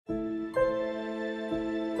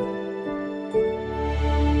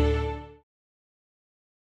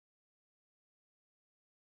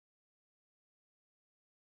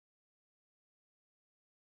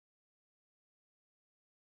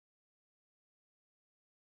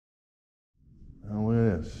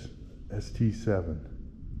ST7.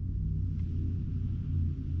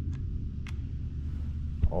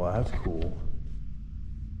 Oh, that's cool.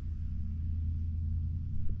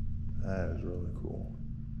 That is really cool.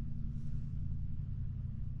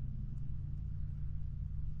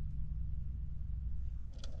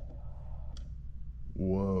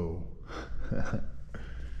 Whoa.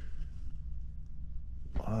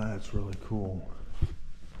 Oh, that's really cool.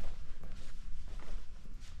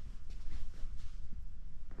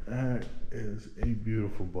 That is a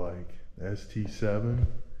beautiful bike. ST7.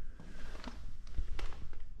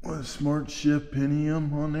 With a smart shift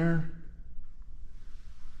pinion on there.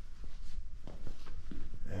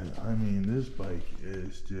 And I mean, this bike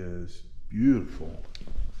is just beautiful.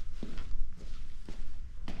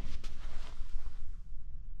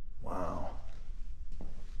 Wow.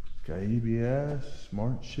 Got ABS,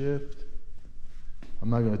 smart shift. I'm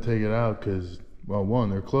not going to take it out because, well, one,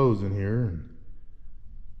 they're closing here. And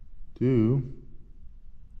two,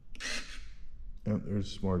 yep,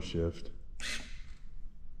 there's smart shift.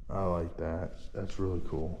 I like that. That's really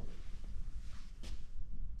cool.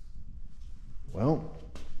 Well,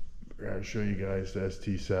 I gotta show you guys the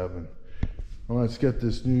ST7. Well, let's get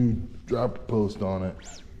this new dropper post on it.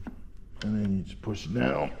 And then you just push it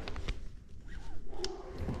down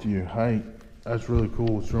to your height. That's really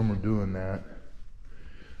cool with Stromer doing that.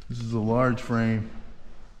 This is a large frame.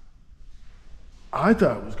 I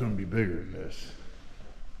thought it was gonna be bigger than this.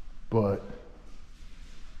 But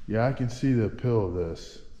yeah, I can see the appeal of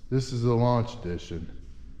this. This is a launch edition.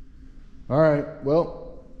 All right,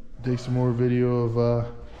 well, take some more video of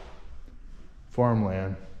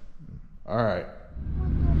farmland. All right.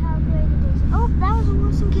 Look at how great it is. Oh, that was a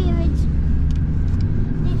Wilson carriage.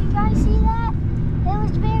 Did you guys see that? It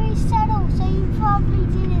was very subtle, so you probably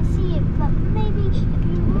didn't see it. But maybe if you